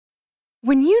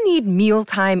When you need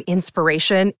mealtime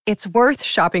inspiration, it's worth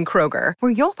shopping Kroger,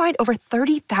 where you'll find over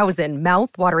 30,000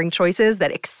 mouth-watering choices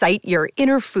that excite your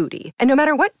inner foodie. And no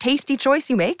matter what tasty choice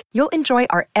you make, you'll enjoy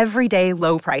our everyday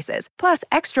low prices, plus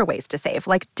extra ways to save,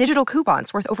 like digital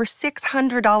coupons worth over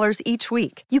 $600 each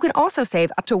week. You can also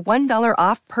save up to $1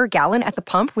 off per gallon at the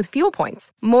pump with fuel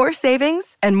points. More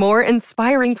savings and more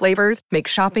inspiring flavors make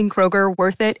shopping Kroger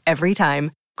worth it every time.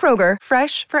 Kroger,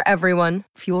 fresh for everyone.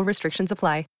 Fuel restrictions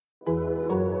apply.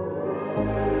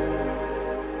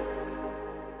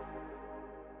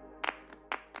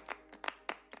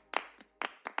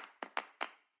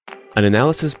 An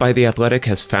analysis by The Athletic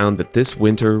has found that this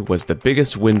winter was the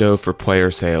biggest window for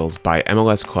player sales by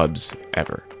MLS clubs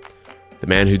ever. The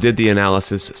man who did the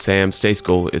analysis, Sam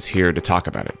Stejskal, is here to talk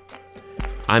about it.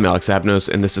 I'm Alex Abnos,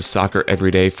 and this is Soccer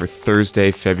Every Day for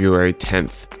Thursday, February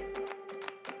 10th.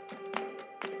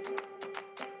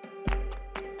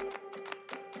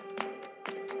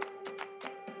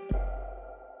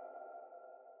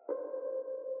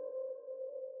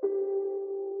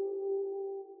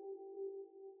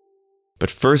 But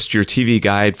first, your TV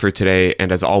guide for today,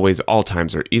 and as always, all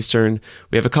times are Eastern.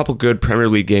 We have a couple good Premier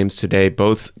League games today,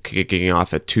 both kicking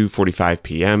off at 2:45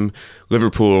 p.m.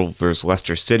 Liverpool vs.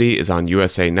 Leicester City is on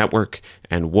USA Network,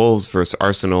 and Wolves vs.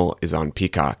 Arsenal is on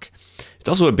Peacock. It's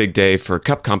also a big day for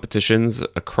cup competitions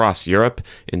across Europe.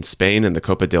 In Spain, in the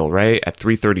Copa del Rey at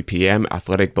 3:30 p.m.,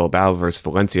 Athletic Bilbao vs.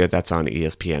 Valencia, that's on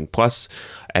ESPN+.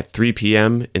 At 3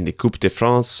 p.m. in the Coupe de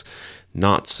France,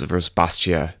 Nantes vs.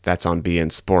 Bastia, that's on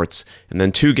beIN Sports. And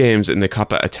then two games in the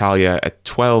Coppa Italia at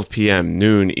 12 p.m.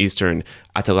 noon Eastern,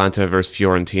 Atalanta vs.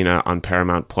 Fiorentina on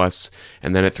Paramount+.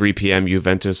 And then at 3 p.m.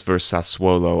 Juventus vs.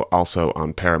 Sassuolo, also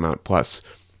on Paramount+.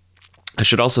 I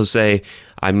should also say,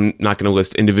 I'm not going to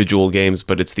list individual games,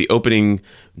 but it's the opening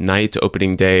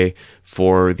day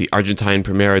for the Argentine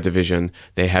Primera Division.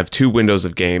 They have two windows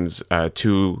of games,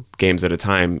 2 games at a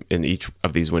time in each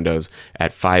of these windows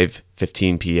at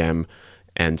 5:15 p.m.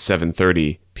 and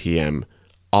 7:30 p.m.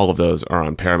 All of those are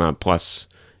on Paramount+,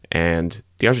 and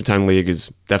the Argentine League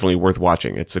is definitely worth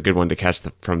watching. It's a good one to catch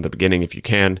from the beginning if you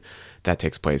can. That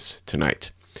takes place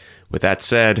tonight. With that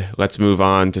said, let's move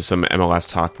on to some MLS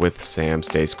talk with Sam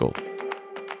Stejskal.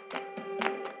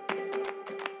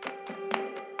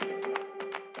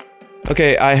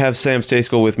 Okay, I have Sam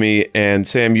Stejskal with me, and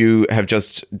Sam, you have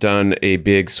just done a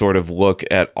big sort of look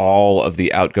at all of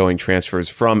the outgoing transfers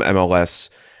from MLS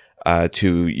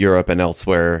to Europe and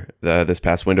elsewhere this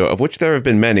past window, of which there have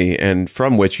been many, and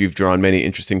from which you've drawn many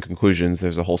interesting conclusions.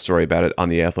 There's a whole story about it on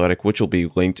The Athletic, which will be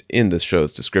linked in this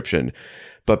show's description.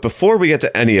 But before we get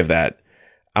to any of that,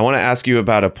 I want to ask you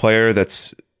about a player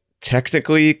that's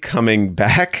technically coming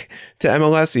back to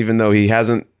MLS, even though he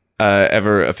hasn't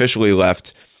ever officially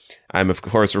left. I'm, of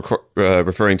course,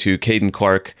 referring to Caden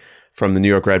Clark from the New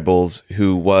York Red Bulls,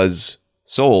 who was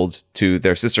sold to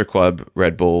their sister club,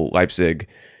 Red Bull Leipzig,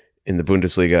 in the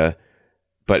Bundesliga,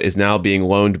 but is now being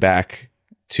loaned back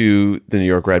to the New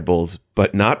York Red Bulls,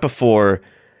 but not before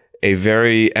a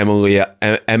very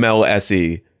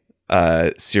MLS-y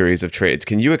series of trades.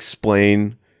 Can you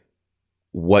explain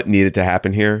what needed to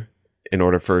happen here in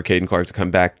order for Caden Clark to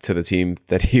come back to the team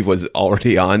that he was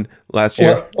already on last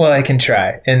year? Well, I can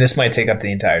try, and this might take up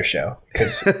the entire show,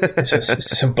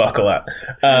 so buckle up.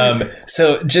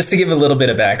 So just to give a little bit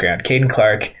of background, Caden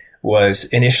Clark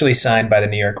was initially signed by the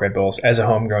New York Red Bulls as a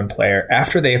homegrown player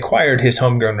after they acquired his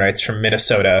homegrown rights from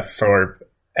Minnesota for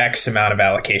X amount of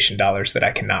allocation dollars that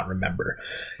I cannot remember.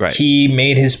 Right. He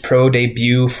made his pro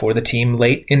debut for the team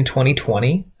late in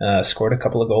 2020, scored a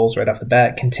couple of goals right off the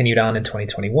bat, continued on in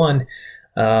 2021.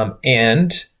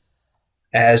 And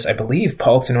as I believe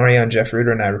Paul Tenorio and Jeff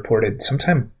Ruder and I reported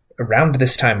sometime around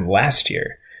this time last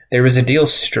year, there was a deal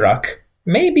struck.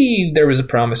 Maybe there was a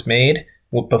promise made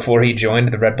before he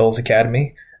joined the Red Bulls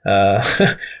Academy.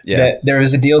 That there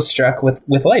was a deal struck with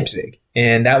Leipzig,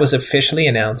 and that was officially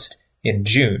announced in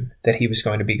June that he was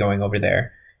going to be going over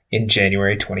there in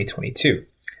January 2022.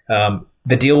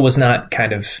 The deal was not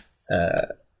kind of,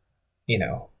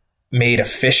 made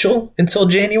official until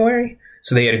January.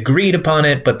 So they had agreed upon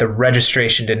it, but the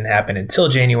registration didn't happen until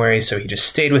January. So he just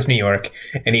stayed with New York,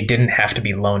 and he didn't have to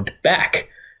be loaned back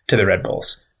to the Red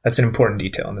Bulls. That's an important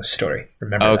detail in this story.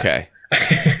 Remember okay.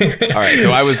 That. All right.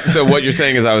 So what you're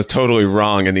saying is I was totally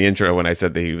wrong in the intro when I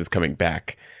said that he was coming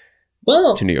back.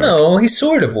 Well, to New York. No, he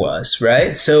sort of was,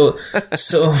 right? So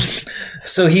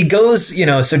he goes,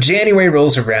 so January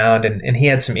rolls around and he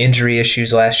had some injury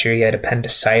issues last year. He had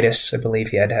appendicitis. I believe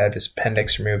he had to have his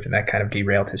appendix removed, and that kind of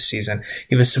derailed his season.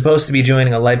 He was supposed to be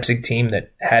joining a Leipzig team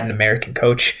that had an American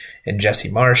coach in Jesse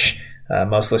Marsch.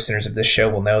 Most listeners of this show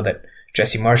will know that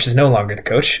Jesse Marsch is no longer the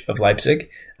coach of Leipzig.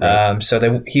 Right. So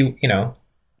the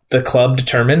club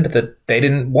determined that they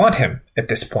didn't want him at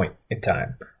this point in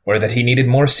time, or that he needed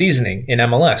more seasoning in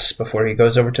MLS before he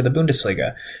goes over to the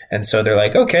Bundesliga. And so they're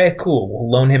like, okay, cool,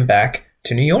 we'll loan him back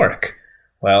to New York.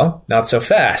 Well, not so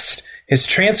fast. His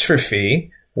transfer fee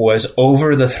was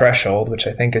over the threshold, which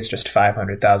I think is just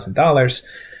 $500,000,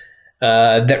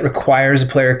 that requires a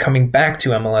player coming back to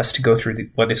MLS to go through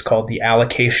what is called the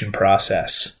allocation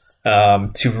process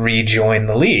to rejoin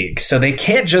the league. So they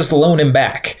can't just loan him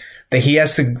back. That he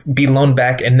has to be loaned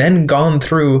back and then gone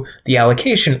through the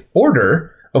allocation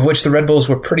order, of which the Red Bulls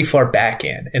were pretty far back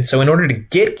in. And so in order to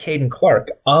get Caden Clark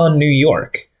on New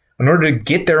York, in order to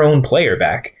get their own player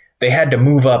back, they had to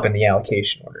move up in the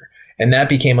allocation order. And that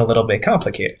became a little bit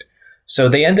complicated. So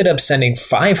they ended up sending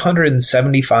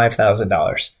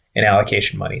 $575,000 in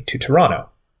allocation money to Toronto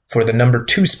for the number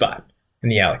 2 spot in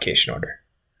the allocation order.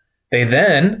 They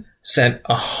then sent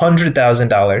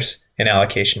 $100,000 in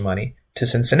allocation money to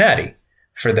Cincinnati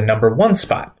for the number 1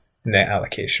 spot in the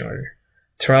allocation order.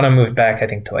 Toronto moved back, I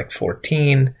think, to like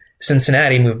 14.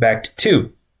 Cincinnati moved back to 2,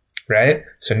 right?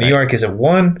 So New York is at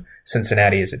 1.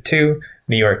 Cincinnati is at 2.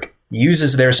 New York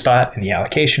uses their spot in the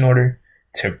allocation order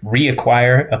to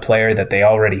reacquire a player that they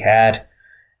already had.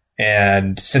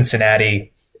 And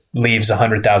Cincinnati leaves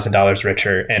 $100,000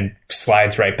 richer and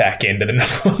slides right back into the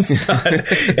number 1 spot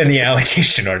in the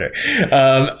allocation order.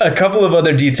 A couple of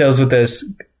other details with this.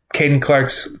 Caden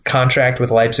Clark's contract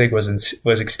with Leipzig was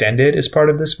extended as part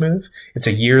of this move. It's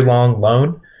a year-long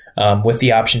loan with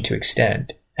the option to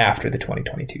extend after the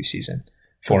 2022 season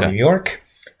for New York.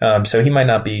 So he might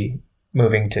not be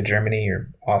moving to Germany or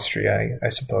Austria, I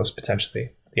suppose, potentially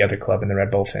the other club in the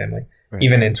Red Bull family. Right.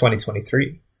 Even in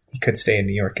 2023, he could stay in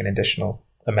New York an additional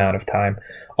amount of time.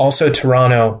 Also,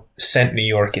 Toronto sent New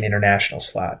York an international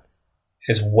slot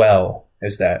as well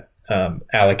as that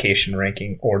allocation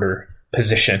ranking order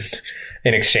position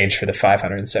in exchange for the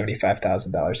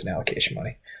 $575,000 in allocation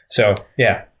money. So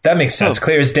yeah, that makes sense.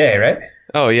 Clear as day, right?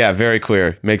 Oh yeah, very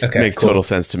clear. Makes total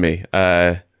sense to me.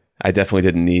 I definitely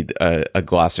didn't need a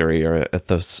glossary or a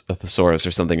thesaurus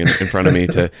or something in front of me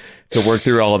to work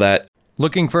through all of that.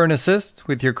 Looking for an assist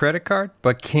with your credit card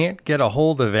but can't get a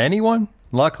hold of anyone?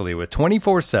 Luckily, with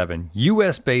 24/7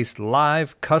 US-based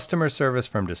live customer service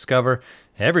from Discover,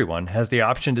 everyone has the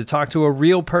option to talk to a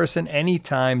real person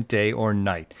anytime, day or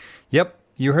night. Yep,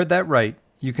 you heard that right.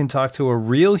 You can talk to a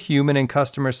real human in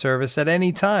customer service at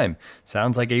any time.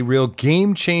 Sounds like a real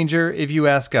game changer if you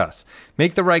ask us.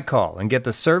 Make the right call and get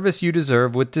the service you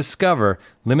deserve with Discover.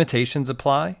 Limitations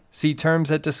apply. See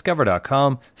terms at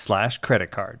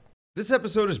discover.com/creditcard. This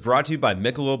episode is brought to you by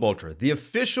Michelob Ultra, the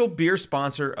official beer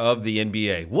sponsor of the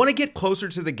NBA. Want to get closer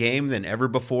to the game than ever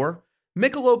before?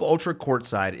 Michelob Ultra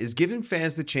Courtside is giving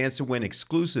fans the chance to win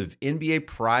exclusive NBA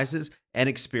prizes and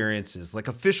experiences like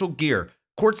official gear,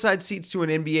 courtside seats to an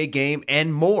NBA game,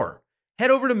 and more. Head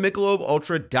over to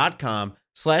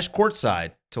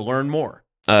MichelobUltra.com/courtside to learn more.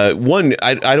 I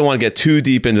don't want to get too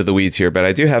deep into the weeds here, but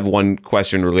I do have one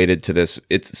question related to this.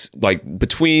 It's like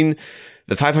between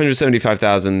the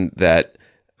 $575,000 that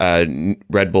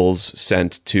Red Bulls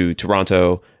sent to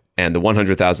Toronto and the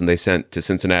 $100,000 they sent to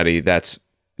Cincinnati, that's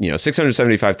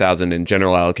 $675,000 in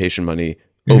general allocation money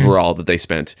overall that they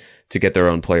spent to get their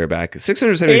own player back.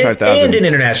 $675,000 and an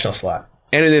international slot.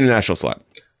 And an international slot,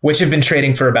 which have been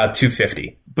trading for about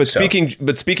 $250. But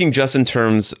speaking just in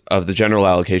terms of the general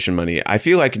allocation money, I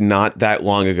feel like not that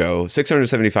long ago,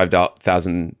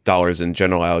 $675,000 in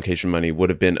general allocation money would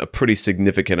have been a pretty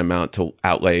significant amount to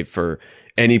outlay for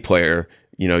any player.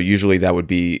 Usually that would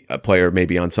be a player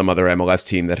maybe on some other MLS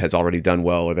team that has already done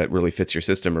well or that really fits your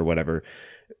system or whatever.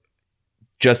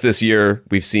 Just this year,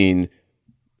 we've seen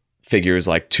figures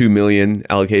like 2 million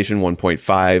allocation,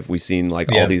 1.5. We've seen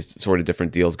all these sort of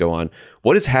different deals go on.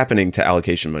 What is happening to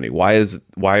allocation money? Why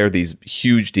are these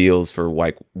huge deals for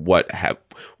what would have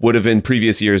in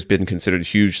previous years been considered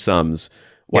huge sums?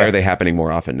 Why are they happening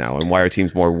more often now? And why are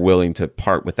teams more willing to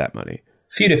part with that money?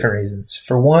 A few different reasons.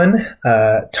 For one,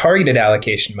 targeted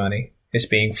allocation money is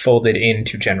being folded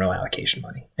into general allocation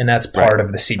money. And that's part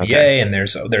of the CBA. Okay. And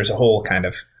there's a whole kind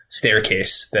of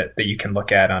staircase that you can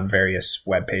look at on various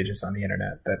web pages on the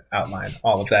internet that outline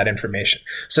all of that information.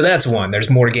 So that's one. There's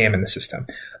more game in the system.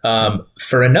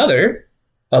 For another,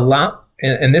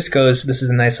 and this is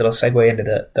a nice little segue into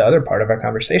the other part of our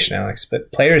conversation, Alex, but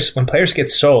when players get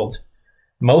sold,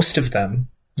 most of them,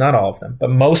 not all of them, but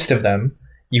most of them,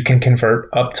 you can convert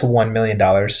up to $1 million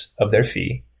of their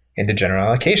fee into general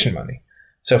allocation money.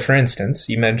 So, for instance,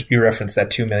 you referenced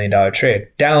that $2 million trade.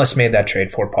 Dallas made that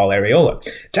trade for Paul Arriola.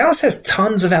 Dallas has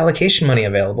tons of allocation money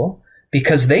available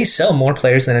because they sell more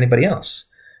players than anybody else.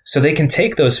 So they can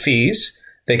take those fees.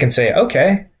 They can say,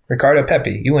 okay, Ricardo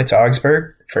Pepi, you went to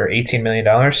Augsburg for $18 million.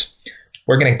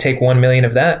 We're going to take $1 million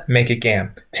of that, make it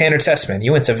GAM. Tanner Tessman,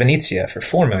 you went to Venezia for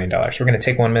 $4 million. We're going to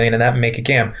take $1 million of that and make it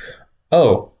GAM.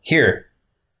 Oh, here,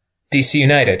 DC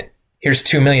United. Here's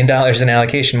 $2 million in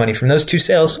allocation money from those two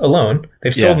sales alone.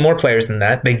 They've sold more players than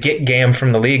that. They get GAM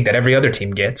from the league that every other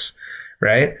team gets,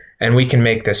 right? And we can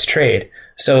make this trade.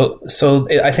 So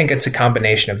I think it's a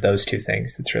combination of those two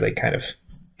things that's really kind of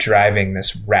driving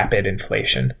this rapid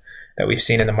inflation that we've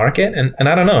seen in the market. And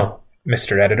I don't know,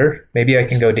 Mr. Editor, maybe I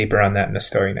can go deeper on that in the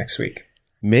story next week.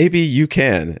 Maybe you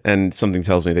can, and something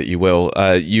tells me that you will.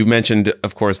 You mentioned,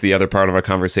 of course, the other part of our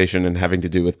conversation and having to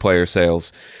do with player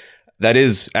sales. That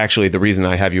is actually the reason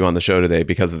I have you on the show today,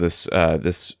 because of this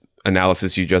this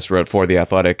analysis you just wrote for The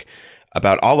Athletic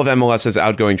about all of MLS's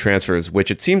outgoing transfers,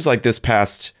 which it seems like this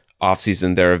past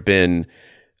offseason there have been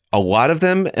a lot of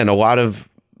them and a lot of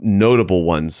notable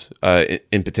ones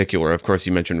in particular. Of course,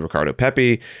 you mentioned Ricardo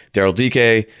Pepi, Daryl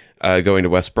Dike going to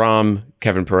West Brom,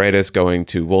 Kevin Paredes going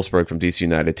to Wolfsburg from DC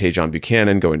United, Tajon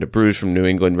Buchanan going to Bruges from New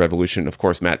England Revolution. Of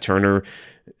course, Matt Turner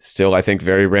still, I think,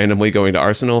 very randomly going to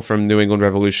Arsenal from New England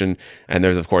Revolution. And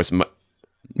there's, of course,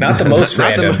 not the most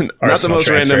random, not the most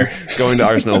random going to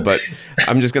Arsenal, but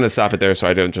I'm just going to stop it there so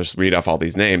I don't just read off all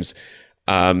these names.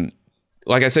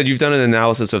 Like I said, you've done an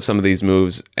analysis of some of these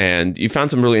moves, and you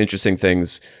found some really interesting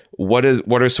things. What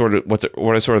are sort of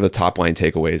the top line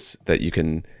takeaways that you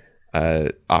can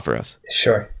offer us?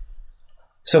 Sure.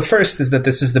 So first is that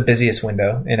this is the busiest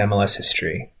window in MLS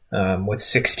history, with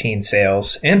 16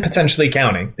 sales and potentially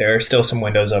counting. There are still some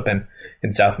windows open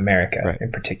in South America,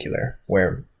 in particular,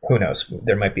 where who knows,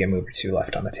 there might be a move or two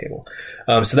left on the table.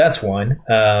 So that's one.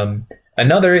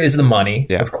 Another is the money,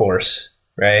 of course.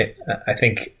 Right. I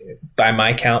think by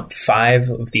my count, 5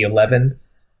 of the 11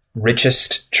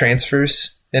 richest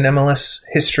transfers in MLS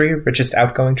history, richest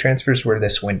outgoing transfers, were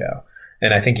this window.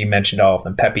 And I think you mentioned all of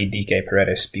them. Pepi, Dike,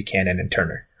 Paredes, Buchanan, and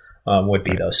Turner would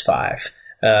be those 5.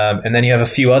 And then you have a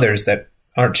few others that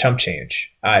aren't chump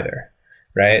change either.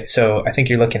 Right. So I think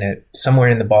you're looking at somewhere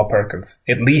in the ballpark of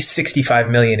at least $65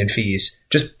 million in fees,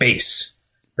 just base.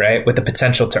 Right, with the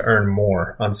potential to earn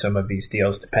more on some of these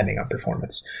deals depending on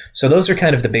performance. So those are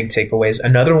kind of the big takeaways.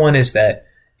 Another one is that,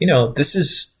 this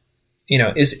is,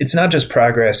 it's not just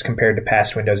progress compared to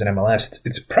past windows in MLS.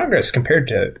 It's progress compared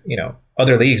to,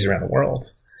 other leagues around the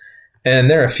world. And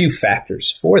there are a few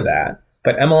factors for that,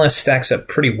 but MLS stacks up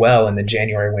pretty well in the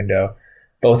January window,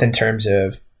 both in terms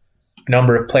of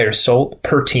number of players sold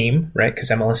per team, right?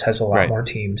 Because MLS has a lot more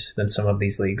teams than some of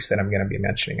these leagues that I'm going to be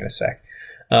mentioning in a sec.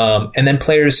 And then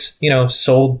players,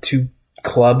 sold to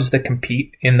clubs that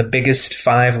compete in the biggest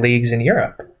 5 leagues in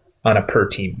Europe on a per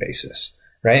team basis,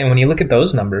 right? And when you look at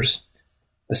those numbers,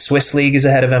 the Swiss league is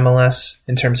ahead of MLS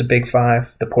in terms of Big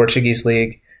 5, the Portuguese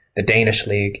league, the Danish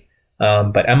league,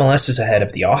 but MLS is ahead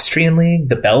of the Austrian league,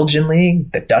 the Belgian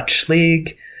league, the Dutch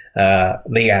league,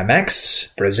 Liga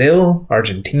MX, Brazil,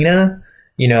 Argentina.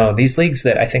 These leagues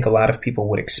that I think a lot of people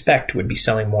would expect would be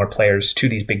selling more players to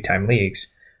these big time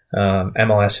leagues.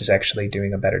 MLS is actually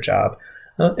doing a better job.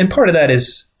 And part of that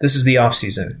is this is the off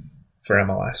season for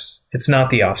MLS. It's not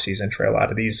the off season for a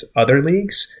lot of these other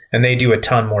leagues, and they do a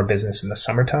ton more business in the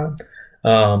summertime.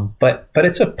 But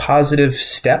it's a positive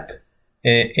step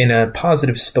in a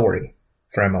positive story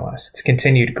for MLS. It's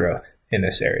continued growth in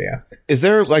this area. Is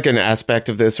there like an aspect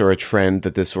of this or a trend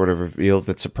that this sort of reveals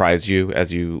that surprised you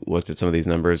as you looked at some of these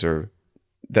numbers, or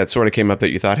that sort of came up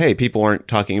that you thought, hey, people aren't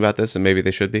talking about this and maybe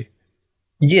they should be?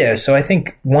 Yeah, so I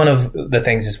think one of the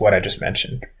things is what I just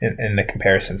mentioned in the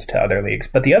comparisons to other leagues.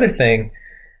 But the other thing,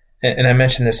 and I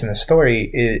mentioned this in the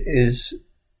story, is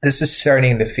this is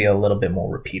starting to feel a little bit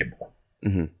more repeatable,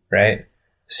 right?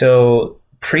 So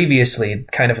previously,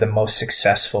 kind of the most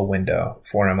successful window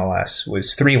for MLS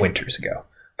was 3 winters ago,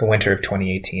 the winter of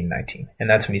 2018-19. And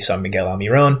that's when you saw Miguel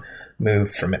Almiron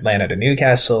move from Atlanta to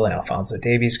Newcastle, and Alphonso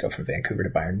Davies go from Vancouver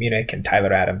to Bayern Munich, and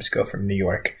Tyler Adams go from New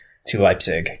York to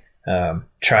Leipzig.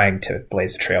 Trying to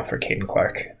blaze a trail for Caden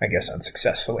Clark, I guess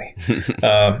unsuccessfully.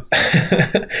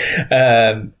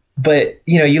 But,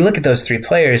 you look at those 3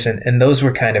 players, and those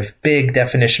were kind of big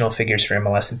definitional figures for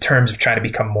MLS in terms of trying to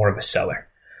become more of a seller.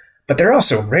 But they're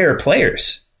also rare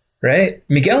players, right?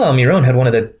 Miguel Almiron had one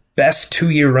of the best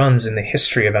 2-year runs in the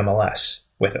history of MLS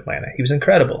with Atlanta. He was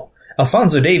incredible.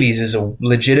 Alphonso Davies is a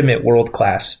legitimate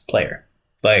world-class player.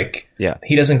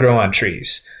 He doesn't grow on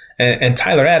trees. And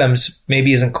Tyler Adams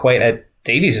maybe isn't quite at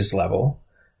Davies' level,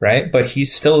 right? But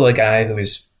he's still a guy who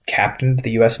is captained the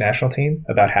U.S. national team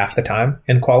about half the time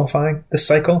in qualifying this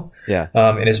cycle.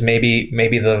 And is maybe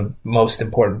the most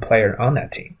important player on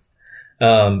that team.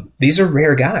 These are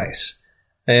rare guys.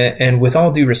 And with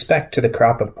all due respect to the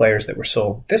crop of players that were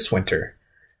sold this winter,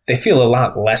 they feel a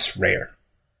lot less rare,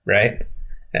 right?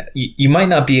 You might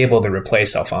not be able to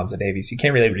replace Alphonso Davies. You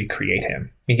can't really recreate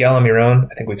him. Miguel Almiron,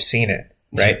 I think we've seen it,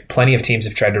 right? Plenty of teams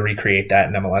have tried to recreate that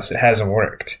in MLS. It hasn't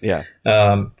worked. Yeah.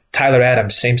 Tyler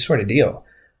Adams, same sort of deal.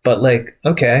 But like,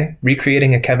 okay,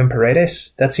 recreating a Kevin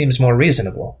Paredes, that seems more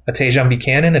reasonable. A Tejan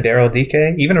Buchanan, a Daryl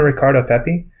Dike, even a Ricardo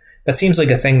Pepi, that seems like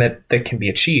a thing that can be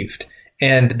achieved.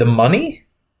 And the money,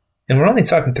 and we're only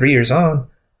talking 3 years on,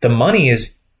 the money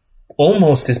is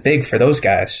almost as big for those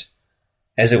guys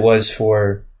as it was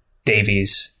for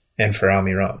Davies and for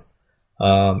Almiron.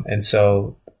 And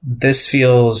so this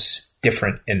feels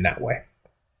different in that way.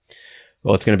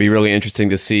 Well, it's going to be really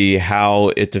interesting to see how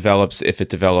it develops, if it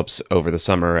develops over the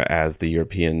summer as the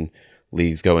European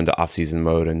leagues go into off-season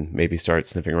mode and maybe start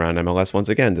sniffing around MLS once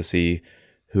again to see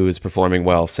who is performing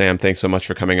well. Sam, thanks so much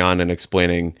for coming on and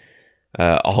explaining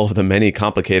all of the many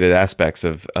complicated aspects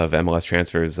of MLS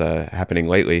transfers happening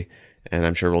lately. And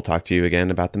I'm sure we'll talk to you again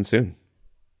about them soon.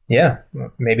 Yeah,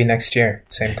 maybe next year,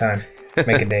 same time. Let's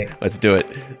make a date. Let's do it.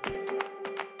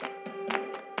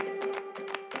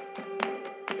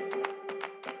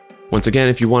 Once again,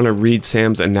 if you want to read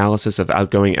Sam's analysis of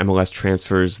outgoing MLS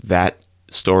transfers, that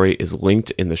story is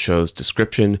linked in the show's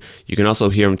description. You can also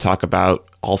hear him talk about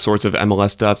all sorts of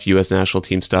MLS stuff, U.S. national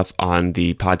team stuff on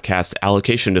the podcast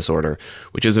Allocation Disorder,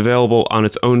 which is available on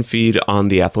its own feed on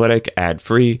The Athletic,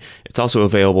 ad-free. It's also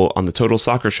available on the Total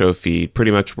Soccer Show feed,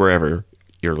 pretty much wherever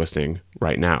you're listening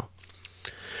right now.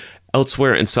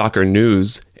 Elsewhere in soccer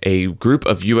news, a group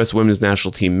of U.S. women's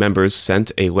national team members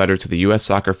sent a letter to the U.S.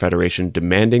 Soccer Federation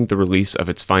demanding the release of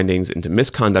its findings into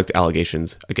misconduct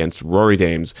allegations against Rory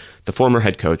Dames, the former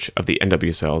head coach of the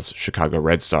NWSL's Chicago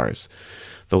Red Stars.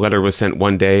 The letter was sent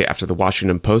one day after the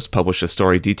Washington Post published a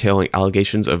story detailing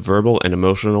allegations of verbal and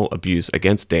emotional abuse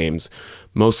against Dames,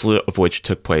 most of which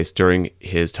took place during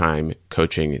his time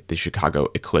coaching the Chicago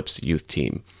Eclipse youth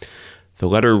team. The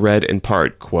letter read in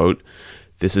part, quote,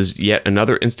 "This is yet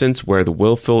another instance where the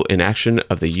willful inaction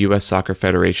of the U.S. Soccer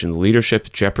Federation's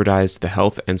leadership jeopardized the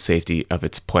health and safety of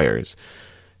its players."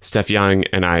 Steph Young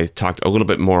and I talked a little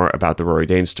bit more about the Rory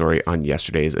Dames story on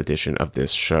yesterday's edition of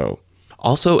this show.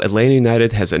 Also, Atlanta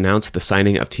United has announced the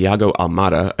signing of Thiago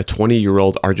Almada, a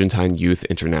 20-year-old Argentine youth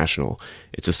international.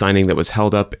 It's a signing that was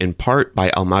held up in part by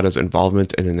Almada's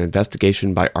involvement in an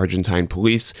investigation by Argentine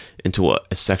police into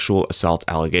a sexual assault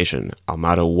allegation.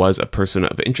 Almada was a person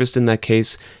of interest in that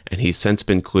case, and he's since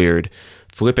been cleared.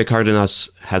 Felipe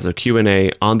Cardenas has a Q&A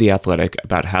on The Athletic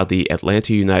about how the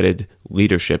Atlanta United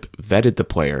leadership vetted the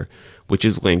player, which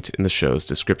is linked in the show's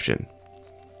description.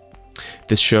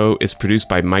 This show is produced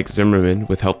by Mike Zimmerman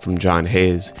with help from John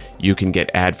Hayes. You can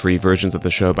get ad-free versions of the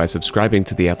show by subscribing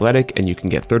to The Athletic, and you can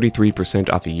get 33%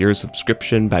 off a year's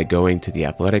subscription by going to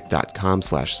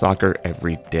theathletic.com/soccer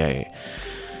every day.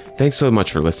 Thanks so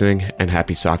much for listening, and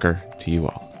happy soccer to you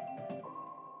all.